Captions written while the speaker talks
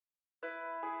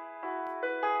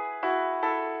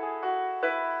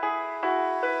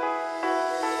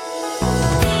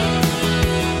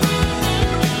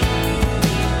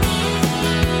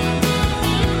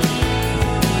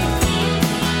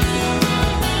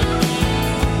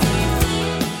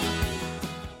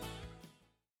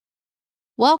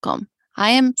Welcome. I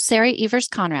am Sarah Evers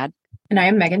Conrad. And I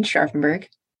am Megan Scharfenberg.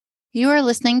 You are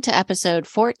listening to episode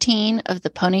 14 of the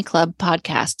Pony Club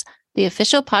podcast, the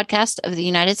official podcast of the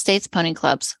United States Pony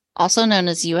Clubs, also known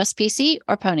as USPC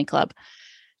or Pony Club.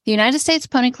 The United States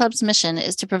Pony Club's mission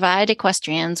is to provide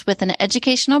equestrians with an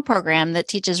educational program that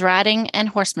teaches riding and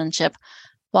horsemanship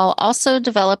while also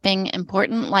developing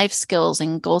important life skills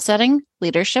in goal setting,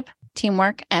 leadership,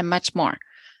 teamwork, and much more.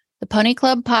 The Pony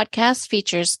Club podcast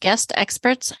features guest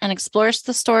experts and explores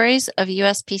the stories of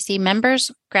USPC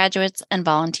members, graduates, and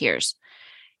volunteers.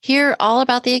 Hear all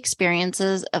about the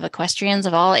experiences of equestrians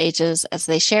of all ages as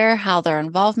they share how their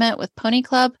involvement with Pony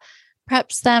Club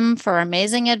preps them for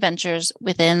amazing adventures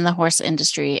within the horse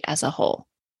industry as a whole.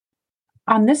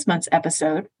 On this month's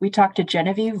episode, we talked to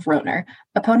Genevieve Roner,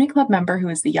 a Pony Club member who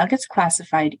is the youngest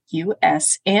classified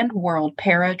U.S. and world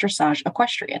para-dressage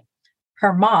equestrian.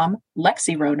 Her mom,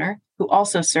 Lexi Roner, who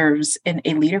also serves in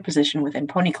a leader position within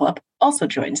Pony Club, also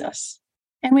joins us.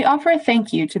 And we offer a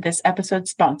thank you to this episode's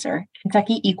sponsor,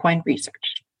 Kentucky Equine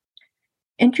Research.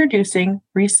 Introducing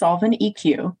Resolven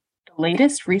EQ, the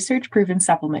latest research-proven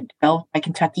supplement developed by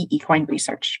Kentucky Equine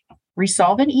Research.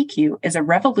 Resolven EQ is a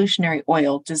revolutionary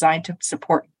oil designed to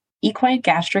support equine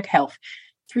gastric health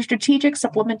through strategic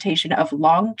supplementation of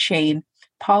long-chain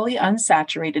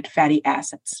polyunsaturated fatty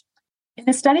acids. In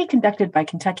a study conducted by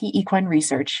Kentucky Equine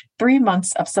Research, 3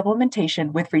 months of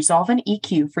supplementation with Resolven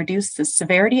EQ reduced the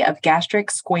severity of gastric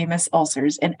squamous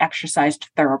ulcers in exercised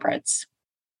thoroughbreds.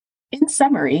 In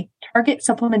summary, target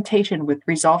supplementation with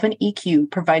Resolven EQ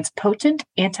provides potent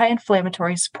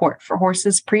anti-inflammatory support for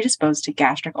horses predisposed to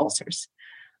gastric ulcers.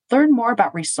 Learn more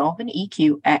about Resolven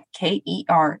EQ at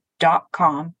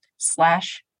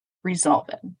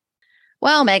ker.com/Resolven.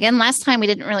 Well, Megan, last time we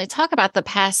didn't really talk about the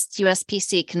past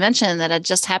USPC convention that had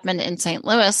just happened in St.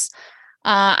 Louis.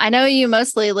 I know you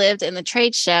mostly lived in the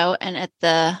trade show and at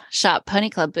the Shop Pony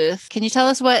Club booth. Can you tell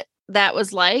us what that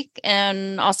was like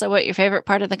and also what your favorite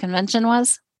part of the convention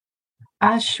was?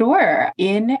 Sure.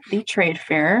 In the trade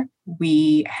fair,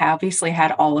 we obviously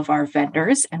had all of our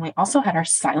vendors and we also had our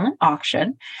silent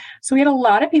auction. So we had a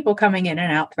lot of people coming in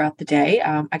and out throughout the day.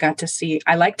 I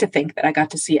like to think that I got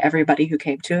to see everybody who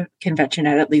came to a convention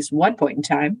at least one point in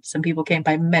time. Some people came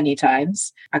by many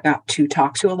times. I got to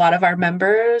talk to a lot of our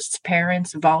members,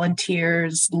 parents,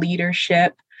 volunteers,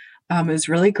 leadership. It was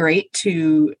really great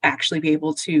to actually be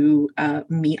able to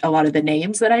meet a lot of the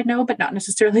names that I know, but not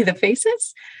necessarily the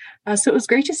faces. So it was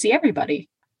great to see everybody.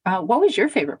 What was your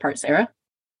favorite part, Sarah?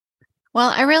 Well,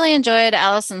 I really enjoyed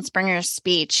Allison Springer's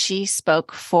speech. She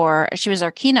was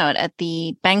our keynote at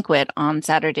the banquet on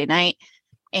Saturday night.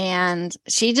 And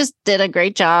she just did a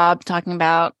great job talking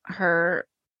about her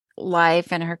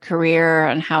life and her career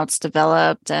and how it's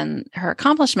developed and her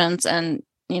accomplishments and,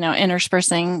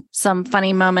 interspersing some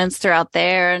funny moments throughout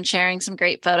there and sharing some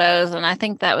great photos. And I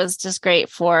think that was just great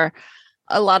for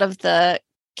a lot of the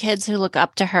kids who look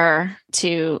up to her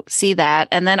to see that.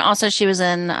 And then also she was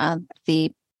in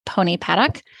the Pony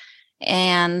Paddock,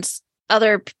 and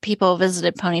other people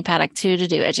visited Pony Paddock too to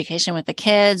do education with the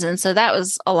kids. And so that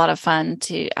was a lot of fun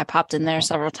too. I popped in there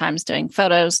several times doing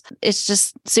photos. It's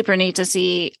just super neat to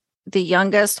see the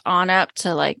youngest on up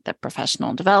to like the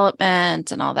professional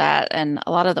development and all that. And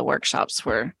a lot of the workshops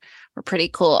were pretty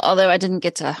cool, although I didn't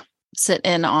get to sit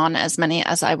in on as many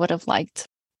as I would have liked.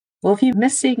 Well, if you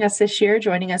missed seeing us this year,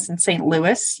 joining us in St.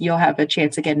 Louis, you'll have a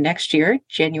chance again next year,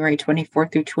 January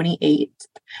 24th through 28th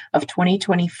of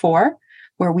 2024,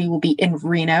 where we will be in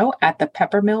Reno at the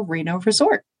Peppermill Reno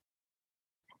Resort.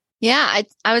 Yeah,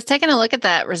 I was taking a look at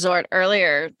that resort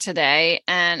earlier today,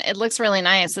 and it looks really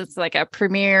nice. It's like a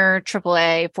premier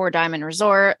AAA 4-diamond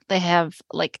resort. They have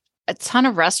like a ton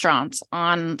of restaurants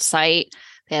on site.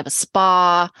 They have a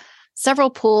spa,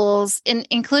 several pools,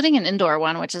 including an indoor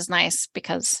one, which is nice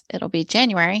because it'll be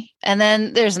January. And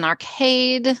then there's an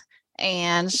arcade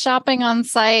and shopping on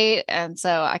site. And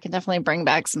so I can definitely bring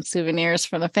back some souvenirs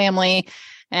for the family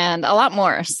and a lot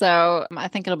more. So I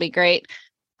think it'll be great.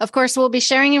 Of course, we'll be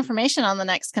sharing information on the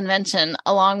next convention,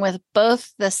 along with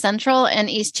both the Central and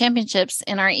East Championships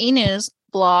in our e-news,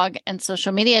 blog, and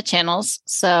social media channels.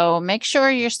 So make sure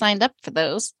you're signed up for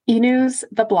those. E-news,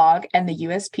 the blog, and the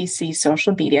USPC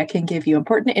social media can give you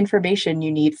important information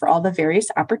you need for all the various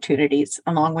opportunities,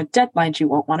 along with deadlines you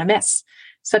won't want to miss,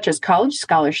 such as college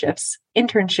scholarships,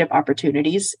 internship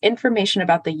opportunities, information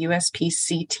about the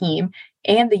USPC team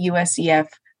and the USEF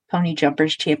Pony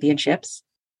Jumpers Championships,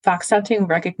 Fox Hunting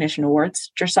Recognition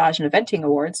Awards, Dressage and Eventing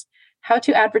Awards, how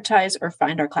to advertise or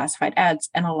find our classified ads,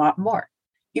 and a lot more.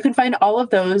 You can find all of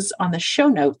those on the show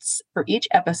notes for each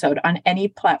episode on any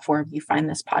platform you find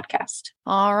this podcast.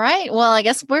 All right. Well, I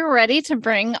guess we're ready to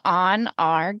bring on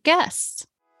our guests.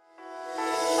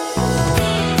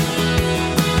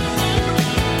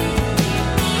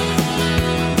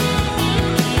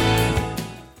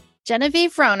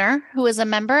 Genevieve Roner, who is a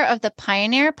member of the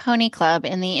Pioneer Pony Club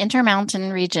in the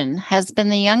Intermountain region, has been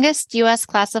the youngest U.S.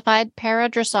 classified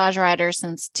para-dressage rider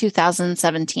since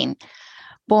 2017.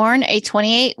 Born a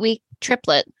 28-week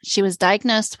triplet, she was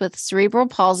diagnosed with cerebral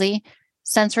palsy,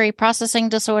 sensory processing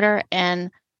disorder,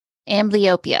 and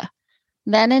amblyopia.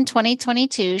 Then in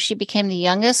 2022, she became the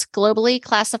youngest globally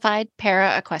classified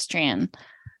para-equestrian.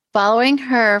 Following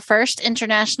her first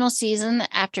international season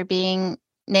after being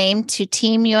named to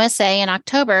Team USA in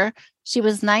October, she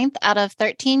was 9th out of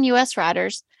 13 U.S.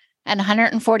 riders and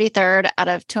 143rd out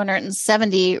of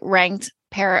 270 ranked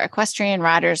para-equestrian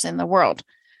riders in the world.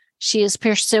 She is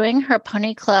pursuing her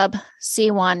Pony Club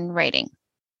C1 rating.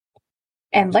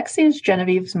 And Lexi is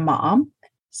Genevieve's mom.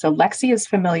 So Lexi is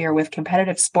familiar with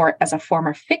competitive sport as a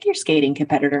former figure skating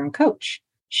competitor and coach.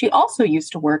 She also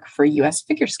used to work for U.S.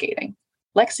 Figure Skating.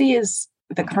 Lexi is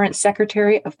the current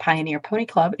secretary of Pioneer Pony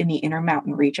Club in the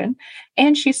Intermountain region,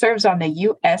 and she serves on the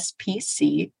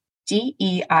USPC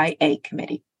DEIA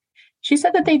committee. She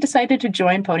said that they decided to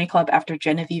join Pony Club after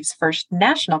Genevieve's first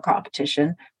national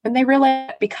competition when they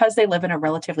realized because they live in a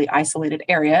relatively isolated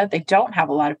area, they don't have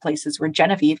a lot of places where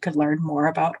Genevieve could learn more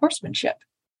about horsemanship.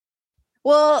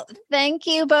 Well, thank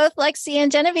you both, Lexi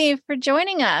and Genevieve, for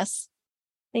joining us.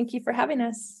 Thank you for having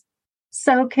us.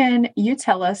 So can you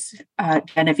tell us,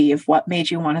 Genevieve, what made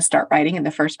you want to start writing in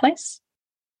the first place?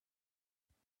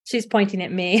 She's pointing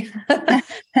at me.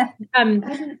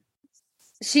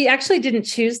 She actually didn't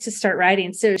choose to start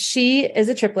writing. So she is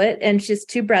a triplet and she has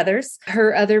two brothers.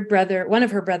 Her other brother, one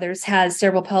of her brothers, has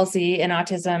cerebral palsy and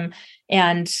autism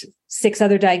and 6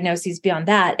 other diagnoses beyond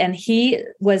that. And he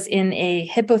was in a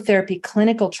hippotherapy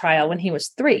clinical trial when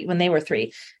they were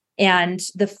 3. And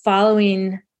the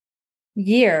following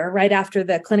year, right after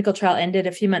the clinical trial ended,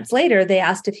 a few months later, they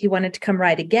asked if he wanted to come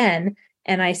ride again.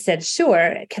 And I said,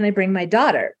 sure. Can I bring my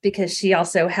daughter? Because she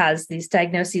also has these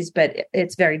diagnoses, but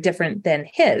it's very different than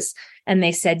his. And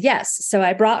they said, yes. So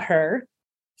I brought her.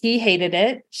 He hated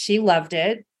it. She loved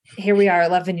it. Here we are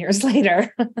 11 years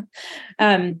later.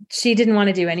 She didn't want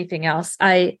to do anything else.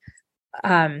 I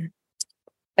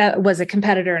was a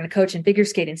competitor and a coach in figure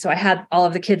skating. So I had all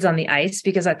of the kids on the ice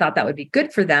because I thought that would be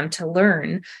good for them to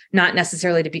learn, not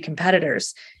necessarily to be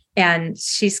competitors. And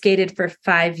she skated for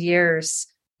 5 years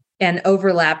and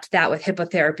overlapped that with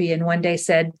hippotherapy. And one day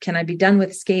said, can I be done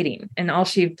with skating? And all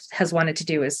she has wanted to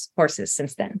do is horses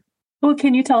since then. Well,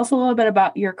 can you tell us a little bit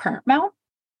about your current mount?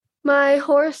 My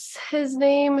horse, his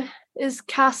name is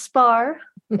Kaspar.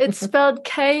 It's spelled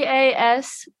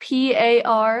Kaspar,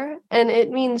 and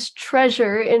it means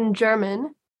treasure in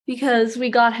German because we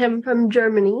got him from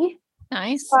Germany.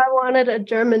 Nice. So I wanted a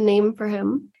German name for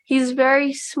him. He's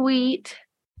very sweet.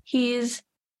 He's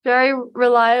very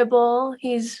reliable.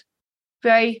 He's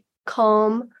very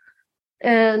calm.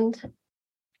 And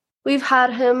we've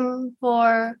had him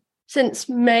since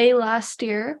May last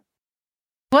year.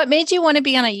 What made you want to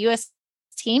be on a U.S.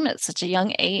 team at such a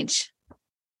young age?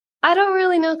 I don't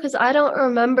really know because I don't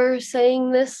remember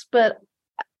saying this, but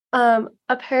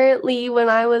apparently when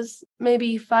I was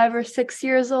maybe 5 or 6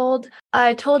 years old,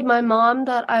 I told my mom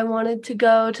that I wanted to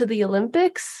go to the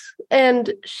Olympics,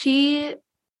 and she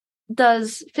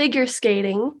does figure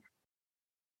skating.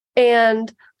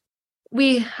 And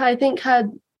I think,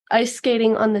 had ice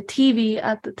skating on the TV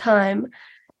at the time.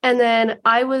 And then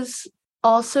I was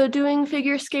also doing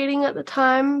figure skating at the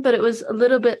time, but it was a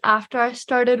little bit after I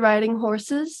started riding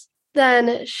horses.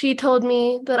 Then she told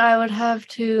me that I would have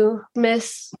to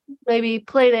miss maybe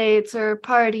play dates or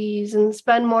parties and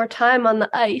spend more time on the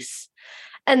ice.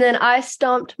 And then I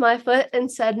stomped my foot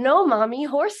and said, no, mommy,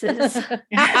 horses.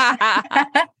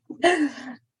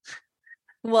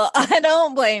 Well, I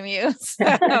don't blame you. So,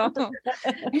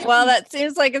 well, that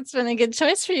seems like it's been a good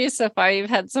choice for you so far.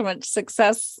 You've had so much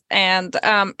success. And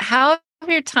how have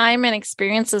your time and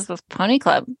experiences with Pony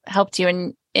Club helped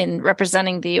you in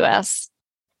representing the U.S.?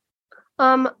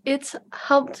 It's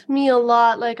helped me a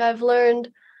lot. Like, I've learned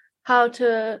how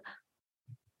to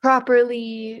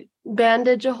properly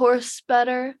bandage a horse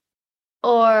better,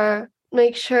 or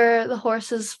make sure the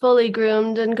horse is fully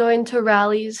groomed, and going to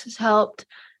rallies has helped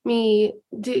me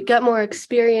get more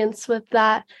experience with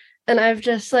that. And I've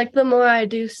just, like, the more I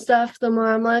do stuff, the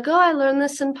more I'm like, oh, I learned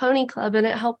this in Pony Club and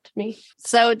it helped me.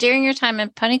 So during your time in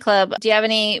Pony Club, do you have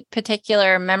any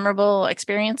particular memorable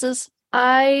experiences?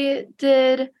 I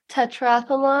did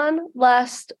tetrathlon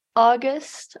last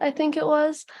August, I think it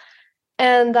was.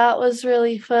 And that was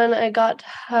really fun. I got to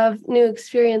have new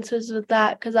experiences with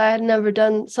that because I had never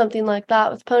done something like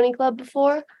that with Pony Club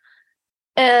before.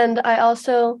 And I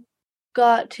also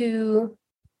got to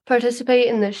participate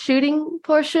in the shooting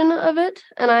portion of it.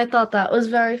 And I thought that was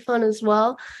very fun as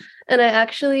well. And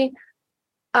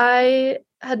I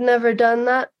had never done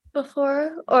that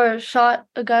before or shot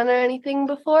a gun or anything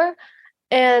before.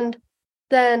 And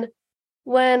then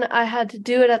when I had to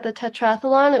do it at the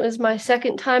tetrathlon, it was my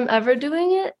second time ever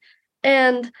doing it.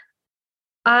 And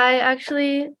I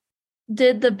actually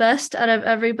did the best out of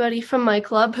everybody from my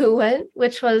club who went,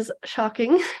 which was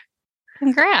shocking.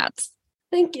 Congrats.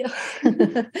 Thank you.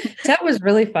 That was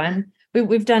really fun.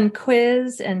 We've done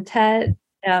quiz and TET.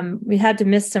 We had to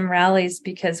miss some rallies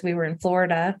because we were in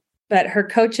Florida, but her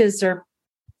coaches are,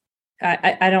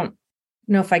 I don't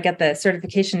know if I get the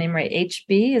certification name right.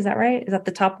 HB, is that right? Is that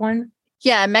the top one?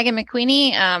 Yeah, Megan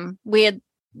McQueenie. We had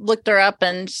looked her up,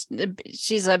 and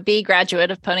she's a B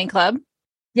graduate of Pony Club.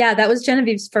 Yeah, that was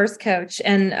Genevieve's first coach.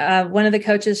 And one of the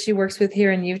coaches she works with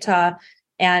here in Utah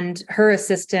and her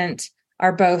assistant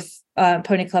are both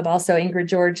Pony Club, also Ingrid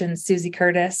George and Susie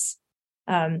Curtis.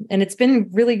 And it's been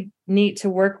really neat to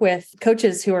work with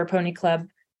coaches who are Pony Club.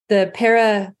 The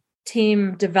para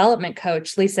team development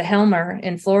coach, Lisa Helmer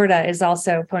in Florida, is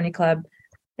also Pony Club.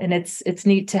 And it's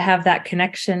neat to have that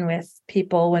connection with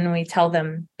people when we tell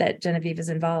them that Genevieve is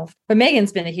involved. But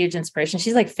Megan's been a huge inspiration.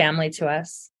 She's like family to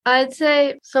us. I'd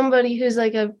say somebody who's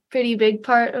like a pretty big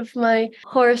part of my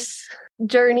horse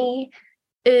journey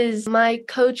is my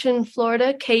coach in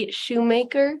Florida, Kate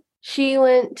Shoemaker. She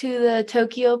went to the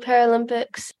Tokyo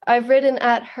Paralympics. I've ridden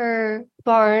at her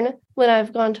barn when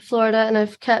I've gone to Florida, and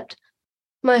I've kept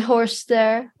my horse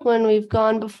there when we've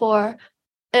gone before.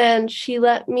 And she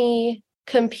let me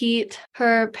compete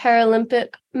her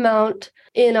Paralympic mount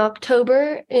in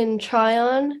October in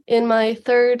Tryon in my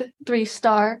third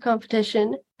 3-star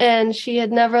competition. And she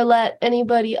had never let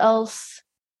anybody else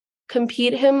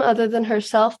compete him other than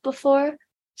herself before.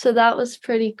 So that was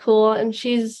pretty cool. And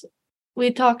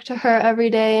we talk to her every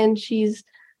day, and she's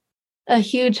a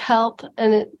huge help,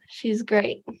 and she's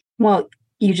great. Well,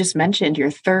 you just mentioned your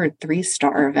third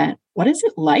 3-star event. What is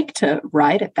it like to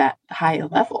ride at that high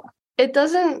level? It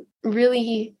doesn't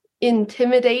really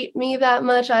intimidate me that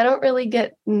much. I don't really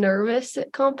get nervous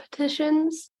at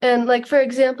competitions. And like, for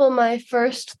example, my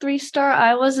first 3-star,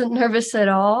 I wasn't nervous at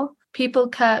all. People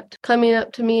kept coming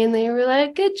up to me and they were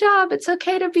like, "Good job. It's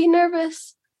okay to be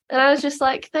nervous." And I was just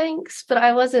like, "Thanks," but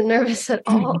I wasn't nervous at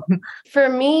all. For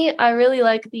me, I really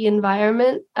like the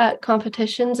environment at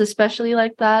competitions, especially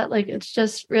like that. Like, it's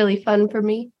just really fun for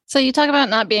me. So you talk about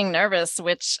not being nervous,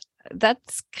 which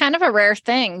that's kind of a rare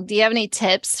thing. Do you have any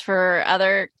tips for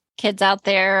other kids out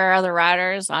there or other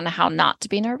riders on how not to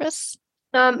be nervous?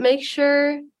 Make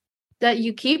sure that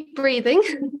you keep breathing.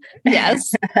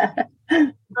 Yes.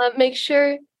 Make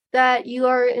sure that you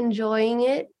are enjoying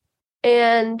it,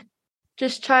 and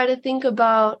just try to think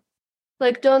about,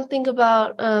 like, don't think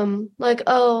about, like,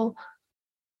 oh,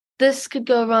 this could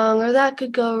go wrong or that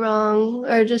could go wrong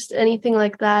or just anything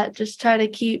like that. Just try to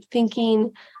keep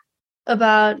thinking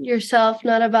about yourself,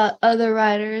 not about other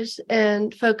riders,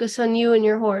 and focus on you and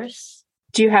your horse.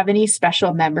 Do you have any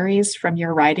special memories from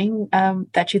your riding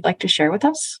that you'd like to share with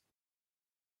us?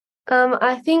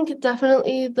 I think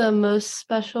definitely the most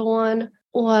special one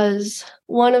was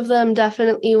one of them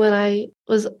definitely when I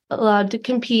was allowed to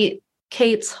compete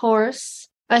Kate's horse.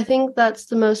 I think that's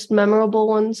the most memorable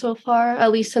one so far,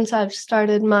 at least since I've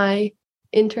started my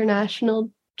international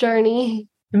journey.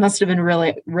 It must have been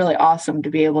really, really awesome to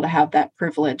be able to have that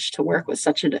privilege to work with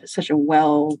such a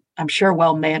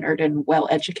well-mannered and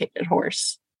well-educated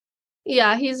horse.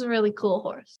 Yeah, he's a really cool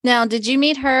horse. Now, did you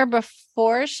meet her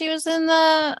before she was in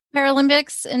the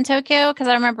Paralympics in Tokyo? Because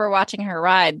I remember watching her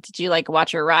ride. Did you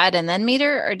watch her ride and then meet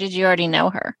her, or did you already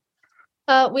know her?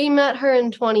 We met her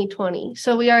in 2020,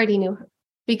 so we already knew her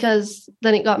because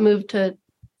then it got moved to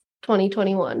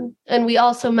 2021. And we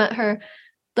also met her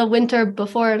the winter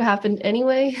before it happened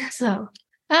anyway. So.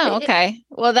 Oh, okay.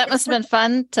 Well, that must have been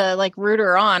fun to root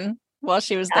her on while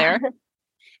she was there.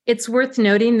 It's worth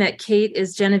noting that Kate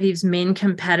is Genevieve's main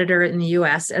competitor in the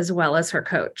U.S. as well as her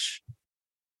coach.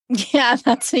 Yeah,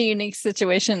 that's a unique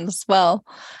situation as well.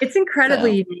 It's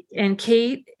incredibly unique. And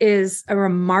Kate is a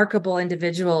remarkable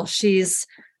individual. She's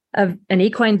an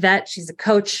equine vet. She's a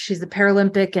coach. She's a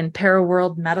Paralympic and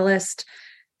Para-World medalist.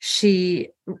 She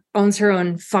owns her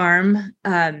own farm.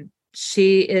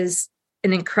 She is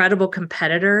an incredible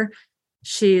competitor.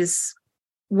 She's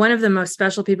one of the most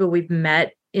special people we've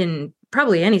met in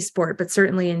probably any sport, but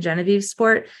certainly in Genevieve's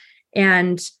sport.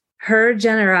 And her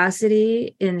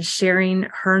generosity in sharing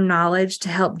her knowledge to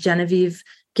help Genevieve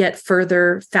get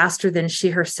further faster than she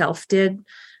herself did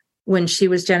when she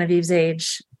was Genevieve's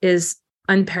age is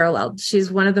unparalleled.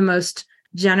 She's one of the most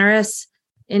generous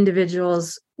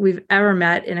individuals we've ever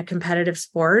met in a competitive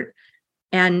sport,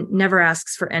 and never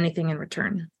asks for anything in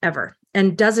return ever,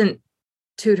 and doesn't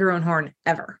toot her own horn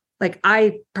ever. Like,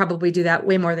 I probably do that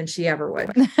way more than she ever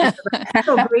would. I'm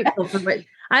so grateful for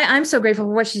I'm so grateful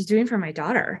for what she's doing for my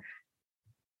daughter.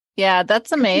 Yeah,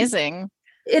 that's amazing.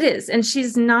 It is. And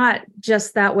she's not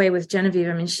just that way with Genevieve.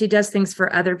 I mean, she does things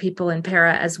for other people in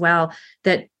para as well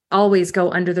that always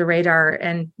go under the radar.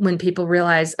 And when people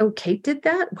realize, oh, Kate did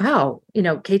that? Wow.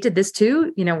 Kate did this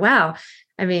too? Wow.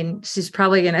 I mean, she's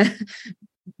probably going to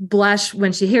blush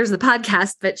when she hears the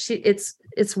podcast, but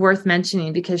it's worth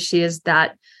mentioning because she is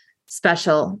that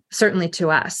special, certainly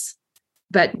to us,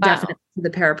 but definitely to the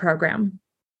para program.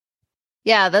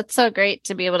 Yeah, that's so great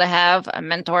to be able to have a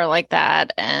mentor like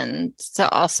that, and to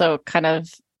also kind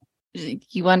of,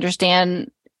 you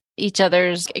understand each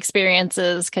other's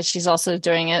experiences because she's also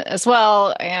doing it as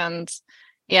well. And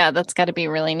yeah, that's got to be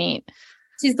really neat.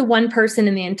 She's the one person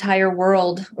in the entire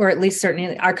world, or at least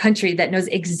certainly our country, that knows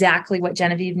exactly what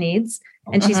Genevieve needs,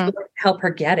 and she's willing to help her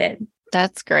get it.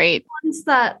 That's great. It's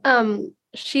that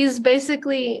she's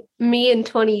basically me in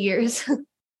 20 years.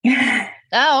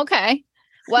 Oh, okay.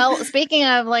 Well, speaking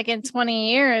of like in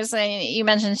 20 years, you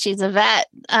mentioned she's a vet.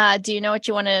 Do you know what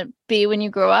you want to be when you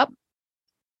grow up?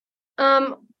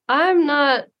 I'm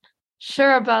not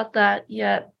sure about that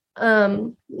yet.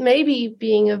 Maybe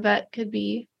being a vet could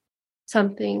be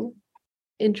something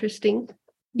interesting.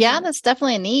 Yeah, that's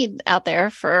definitely a need out there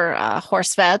for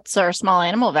horse vets or small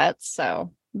animal vets.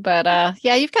 So, but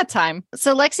yeah, you've got time.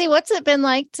 So Lexi, what's it been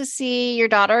like to see your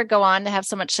daughter go on to have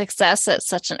so much success at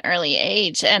such an early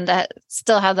age and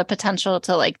still have the potential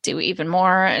to like do even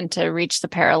more and to reach the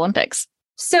Paralympics?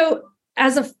 So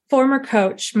as a former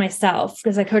coach myself,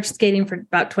 because I coached skating for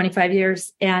about 25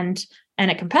 years and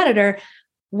a competitor,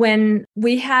 when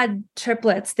we had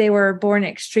triplets, they were born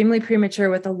extremely premature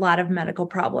with a lot of medical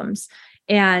problems.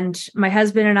 And my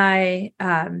husband and I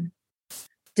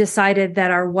decided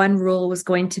that our one rule was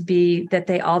going to be that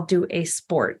they all do a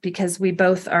sport, because we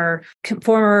both are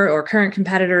former or current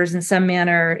competitors in some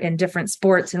manner in different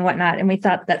sports and whatnot. And we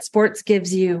thought that sports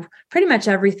gives you pretty much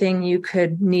everything you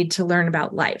could need to learn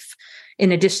about life,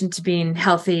 in addition to being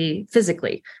healthy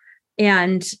physically.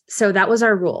 And so that was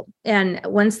our rule. And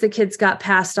once the kids got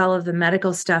past all of the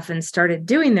medical stuff and started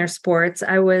doing their sports,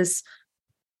 I was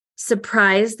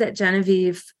surprised that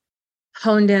Genevieve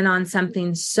honed in on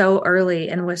something so early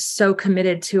and was so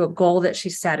committed to a goal that she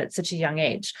set at such a young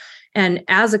age. And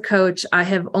as a coach, I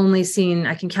have only seen,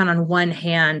 I can count on one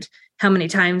hand how many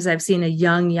times I've seen a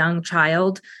young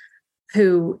child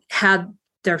who had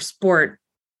their sport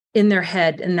in their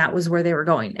head, and that was where they were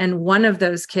going. And one of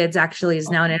those kids actually is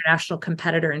now an international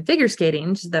competitor in figure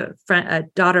skating. She's a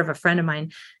daughter of a friend of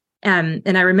mine. And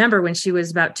I remember when she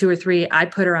was about 2 or 3, I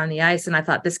put her on the ice and I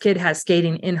thought, this kid has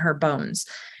skating in her bones.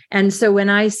 And so when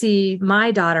I see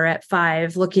my daughter at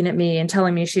 5 looking at me and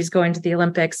telling me she's going to the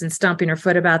Olympics and stomping her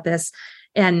foot about this,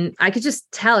 and I could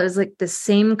just tell it was like the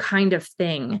same kind of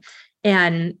thing.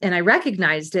 And I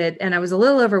recognized it, and I was a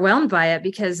little overwhelmed by it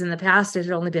because in the past it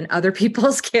had only been other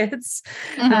people's kids.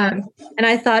 Mm-hmm. And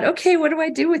I thought, okay, what do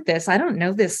I do with this? I don't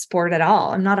know this sport at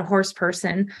all. I'm not a horse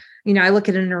person. I look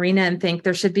at an arena and think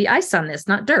there should be ice on this,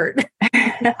 not dirt.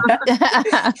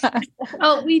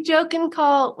 Oh, we joke and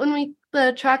call when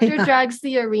the tractor drags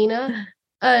the arena.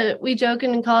 We joke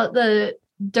and call it the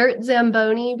dirt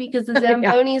Zamboni, because the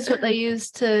Zamboni is what they use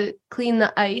to clean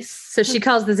the ice. So she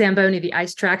calls the Zamboni the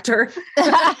ice tractor.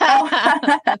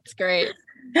 That's great.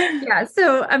 Yeah.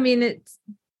 So, I mean, it's,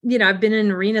 I've been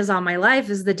in arenas all my life.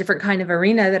 This is the different kind of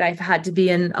arena that I've had to be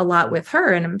in a lot with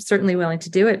her. And I'm certainly willing to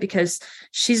do it because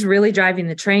she's really driving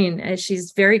the train, and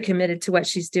she's very committed to what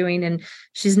she's doing. And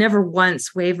she's never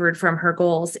once wavered from her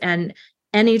goals. And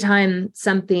anytime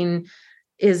something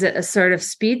is a sort of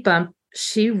speed bump,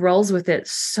 she rolls with it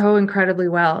so incredibly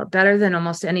well, better than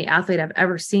almost any athlete I've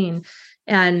ever seen.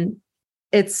 And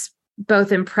it's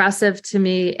both impressive to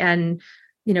me and,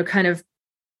 kind of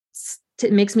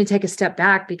it makes me take a step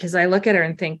back, because I look at her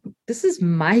and think, this is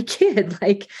my kid.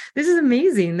 Like, this is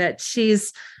amazing that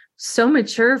she's so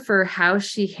mature for how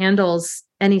she handles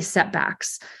any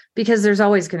setbacks, because there's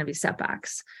always going to be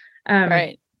setbacks.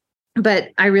 Right. But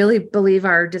I really believe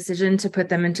our decision to put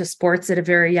them into sports at a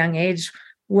very young age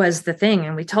was the thing.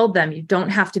 And we told them, you don't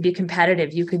have to be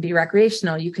competitive. You can be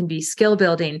recreational. You can be skill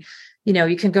building.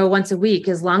 You can go once a week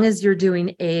as long as you're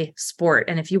doing a sport.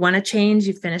 And if you want to change,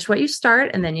 you finish what you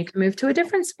start, and then you can move to a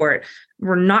different sport.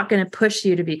 we're not going to push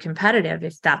you to be competitive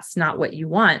if that's not what you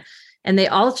want. And they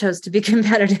all chose to be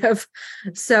competitive.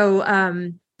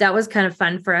 So that was kind of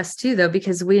fun for us too, though,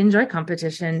 because we enjoy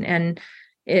competition, and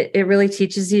it really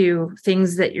teaches you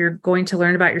things that you're going to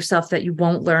learn about yourself that you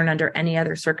won't learn under any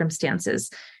other circumstances.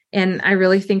 And I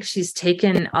really think she's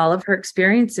taken all of her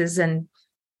experiences and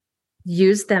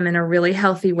used them in a really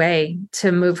healthy way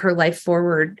to move her life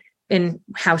forward in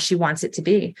how she wants it to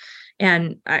be.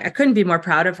 And I couldn't be more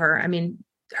proud of her. I mean,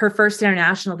 her first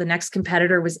international, the next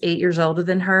competitor was 8 years older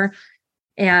than her.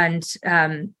 And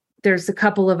there's a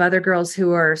couple of other girls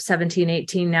who are 17,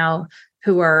 18 now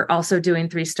who are also doing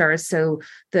 3 stars. So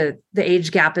the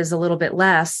age gap is a little bit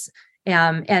less.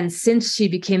 And since she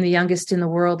became the youngest in the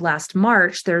world last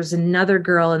March, there's another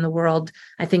girl in the world,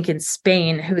 I think in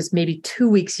Spain, who is maybe 2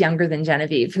 weeks younger than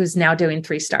Genevieve, who's now doing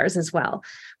 3 stars as well,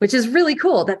 which is really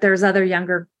cool that there's other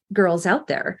younger girls out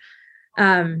there.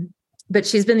 But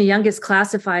she's been the youngest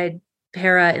classified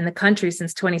para in the country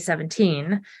since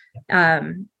 2017.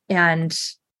 And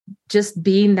just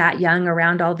being that young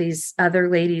around all these other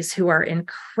ladies who are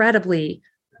incredibly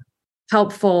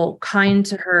helpful, kind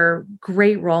to her,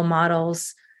 great role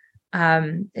models,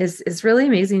 is really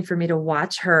amazing for me to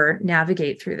watch her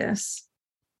navigate through this.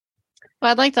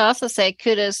 Well, I'd like to also say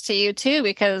kudos to you too,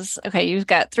 because, okay, you've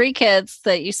got 3 kids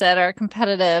that you said are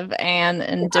competitive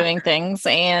and doing things,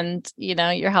 and, you know,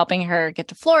 you're helping her get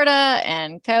to Florida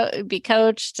and be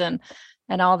coached and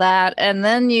all that. And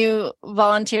then you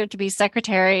volunteered to be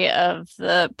secretary of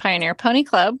the Pioneer Pony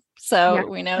Club. So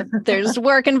we know there's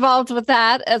work involved with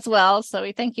that as well. So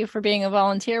we thank you for being a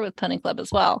volunteer with Pony Club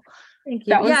as well. Thank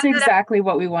you. That was exactly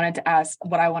what I wanted to ask.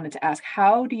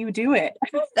 How do you do it?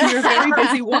 You're a very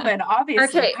busy woman,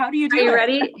 obviously. Okay. How do you do it? Are you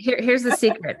ready? Here's the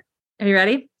secret. Are you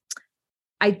ready?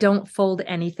 I don't fold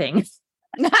anything.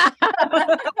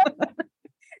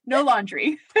 No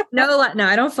laundry. No,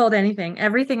 I don't fold anything.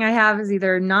 Everything I have is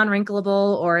either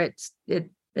non-wrinkleable or it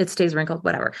stays wrinkled,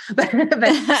 whatever. But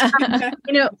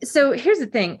you know, so here's the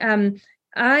thing.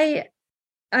 I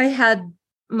had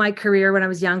my career when I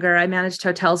was younger. I managed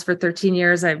hotels for 13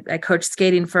 years. I coached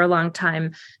skating for a long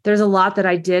time. There's a lot that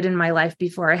I did in my life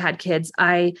before I had kids.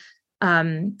 I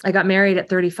got married at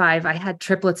 35. I had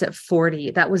triplets at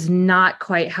 40. That was not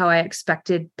quite how I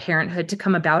expected parenthood to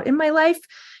come about in my life.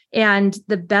 And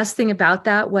the best thing about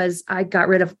that was I got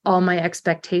rid of all my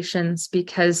expectations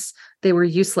because they were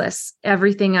useless.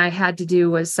 Everything I had to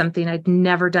do was something I'd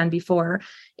never done before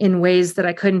in ways that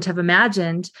I couldn't have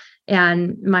imagined.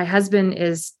 And my husband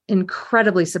is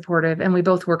incredibly supportive, and we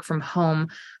both work from home,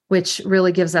 which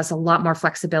really gives us a lot more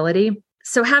flexibility.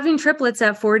 So having triplets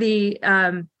at 40,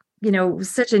 was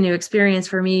such a new experience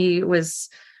for me. It was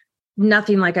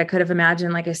nothing like I could have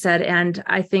imagined, like I said. And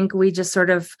I think we just sort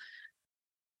of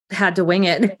had to wing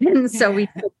it. And so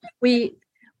we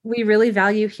really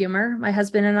value humor, my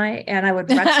husband and I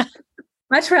would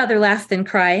much rather laugh than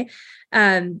cry.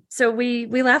 So we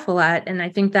laugh a lot. And I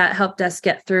think that helped us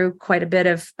get through quite a bit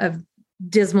of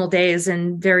dismal days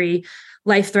and very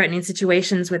life-threatening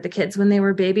situations with the kids when they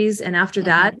were babies. And after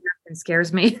that, nothing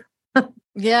scares me.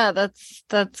 Yeah, that's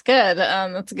good.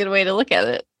 That's a good way to look at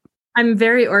it. I'm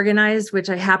very organized, which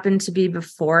I happened to be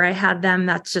before I had them.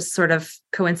 That's just sort of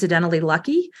coincidentally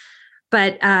lucky.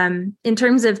 But in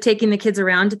terms of taking the kids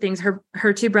around to things,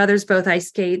 her 2 brothers both ice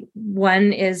skate.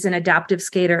 One is an adaptive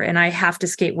skater, and I have to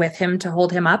skate with him to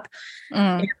hold him up.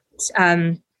 And,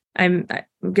 I'm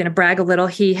going to brag a little.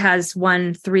 He has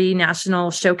won 3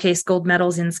 national showcase gold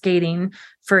medals in skating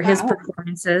for his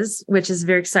performances, which is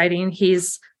very exciting.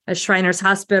 He's a Shriners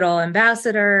Hospital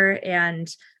ambassador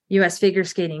and U.S. figure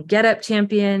skating get-up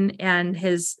champion, and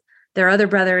their other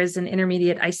brother is an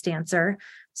intermediate ice dancer.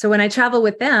 So when I travel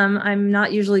with them, I'm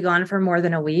not usually gone for more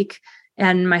than a week.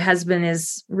 And my husband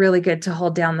is really good to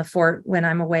hold down the fort when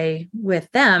I'm away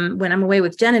with them. When I'm away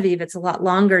with Genevieve, it's a lot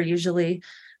longer usually,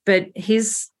 but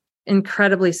he's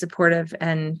incredibly supportive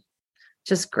and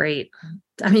just great.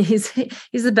 I mean, he's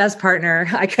the best partner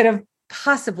I could have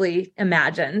possibly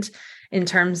imagined in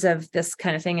terms of this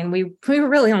kind of thing. And we were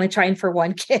really only trying for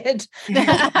 1 kid.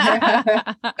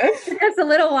 It's a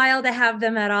little while to have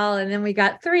them at all. And then we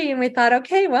got 3 and we thought,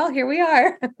 okay, well, here we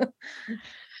are.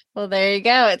 Well, there you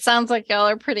go. It sounds like y'all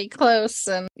are pretty close,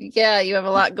 and yeah, you have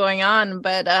a lot going on.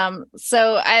 But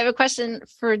so I have a question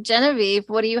for Genevieve.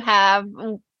 What do you have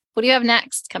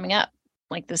next coming up,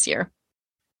 like this year?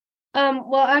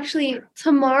 Well, actually,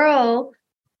 tomorrow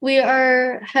we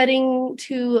are heading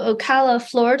to Ocala,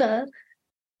 Florida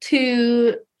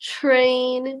to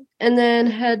train and then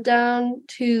head down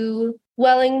to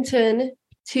Wellington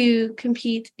to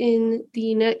compete in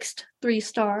the next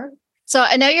 3-star. So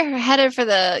I know you're headed for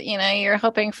you're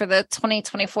hoping for the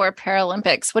 2024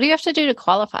 Paralympics. What do you have to do to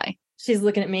qualify? She's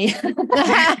looking at me.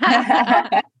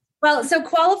 Well, so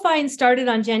qualifying started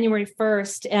on January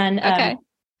 1st. And Okay.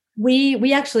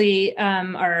 We actually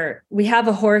we have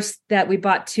a horse that we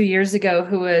bought 2 years ago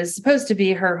who was supposed to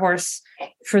be her horse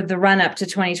for the run up to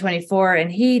 2024.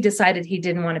 And he decided he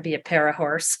didn't want to be a para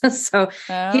horse. So he's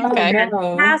a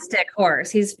fantastic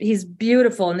horse. He's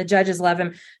beautiful and the judges love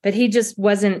him, but he just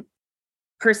wasn't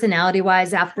personality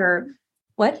wise after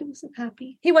what? He wasn't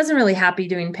happy. He wasn't really happy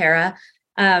doing para.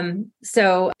 But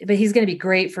he's going to be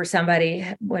great for somebody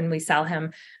when we sell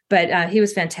him. But he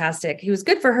was fantastic. He was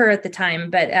good for her at the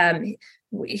time, but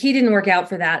he didn't work out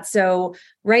for that. So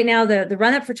right now, the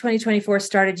run up for 2024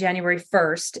 started January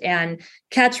 1st, and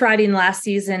catch riding last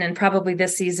season and probably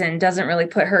this season doesn't really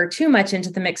put her too much into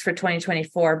the mix for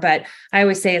 2024. But I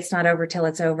always say it's not over till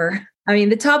it's over. I mean,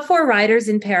 the top 4 riders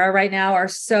in para right now are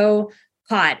so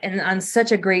hot and on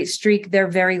such a great streak, they're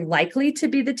very likely to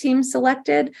be the team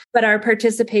selected. But our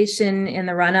participation in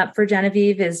the run up for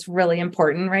Genevieve is really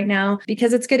important right now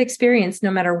because it's good experience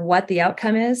no matter what the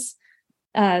outcome is.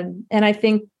 And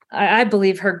I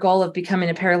believe her goal of becoming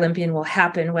a Paralympian will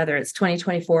happen whether it's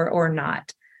 2024 or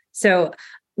not. So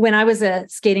when I was a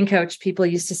skating coach, people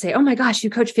used to say, "Oh my gosh, you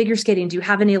coach figure skating. Do you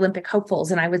have any Olympic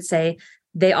hopefuls?" And I would say,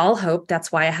 they all hope.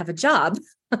 That's why I have a job.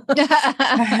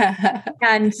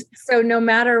 And so no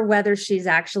matter whether she's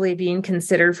actually being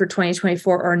considered for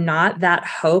 2024 or not, that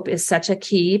hope is such a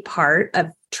key part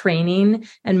of training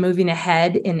and moving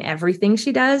ahead in everything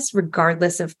she does,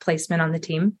 regardless of placement on the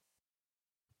team.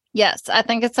 Yes, I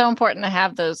think it's so important to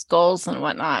have those goals and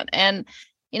whatnot. And,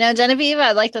 Genevieve,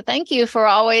 I'd like to thank you for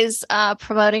always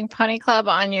promoting Pony Club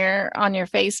on your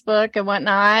Facebook and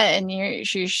whatnot, and you're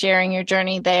sharing your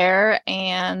journey there.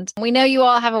 And we know you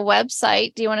all have a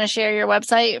website. Do you want to share your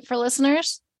website for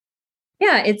listeners?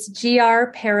 Yeah, it's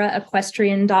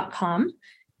grparaequestrian.com,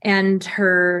 and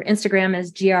her Instagram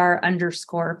is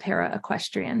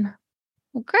gr_paraequestrian.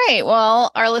 Great.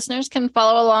 Well, our listeners can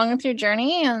follow along with your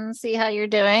journey and see how you're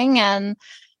doing. And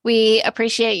we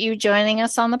appreciate you joining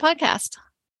us on the podcast.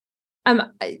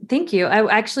 Thank you.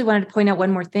 I actually wanted to point out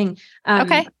one more thing.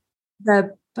 Okay.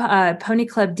 The Pony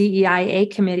Club DEIA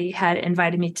committee had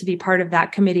invited me to be part of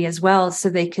that committee as well, so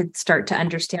they could start to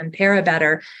understand para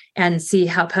better and see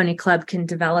how Pony Club can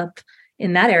develop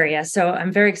in that area. So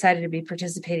I'm very excited to be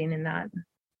participating in that.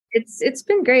 It's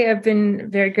been great. I've been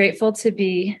very grateful to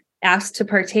be asked to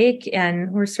partake,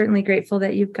 and we're certainly grateful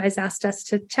that you guys asked us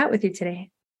to chat with you today.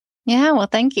 Yeah, well,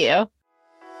 thank you.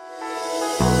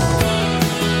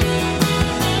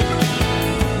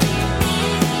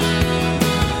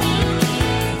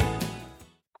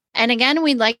 And again,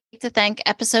 we'd like to thank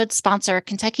episode sponsor,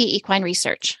 Kentucky Equine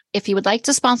Research. If you would like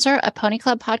to sponsor a Pony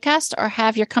Club podcast or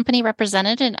have your company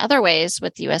represented in other ways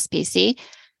with USPC,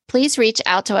 please reach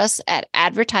out to us at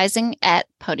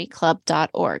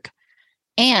advertising@ponyclub.org.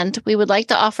 And we would like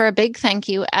to offer a big thank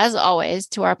you, as always,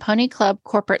 to our Pony Club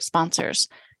corporate sponsors,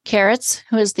 Carrots,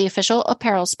 who is the official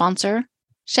apparel sponsor,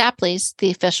 Shapley's,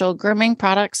 the official grooming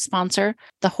products sponsor,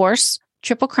 The Horse,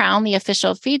 Triple Crown, the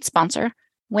official feed sponsor,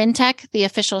 Wintech, the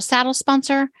official saddle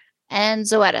sponsor, and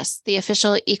Zoetis, the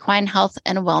official equine health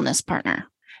and wellness partner.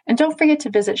 And don't forget to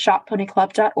visit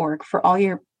shopponyclub.org for all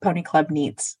your Pony Club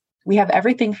needs. We have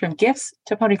everything from gifts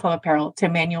to Pony Club apparel to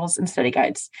manuals and study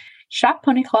guides.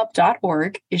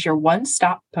 Shopponyclub.org is your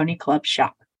one-stop Pony Club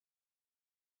shop.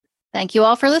 Thank you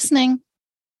all for listening.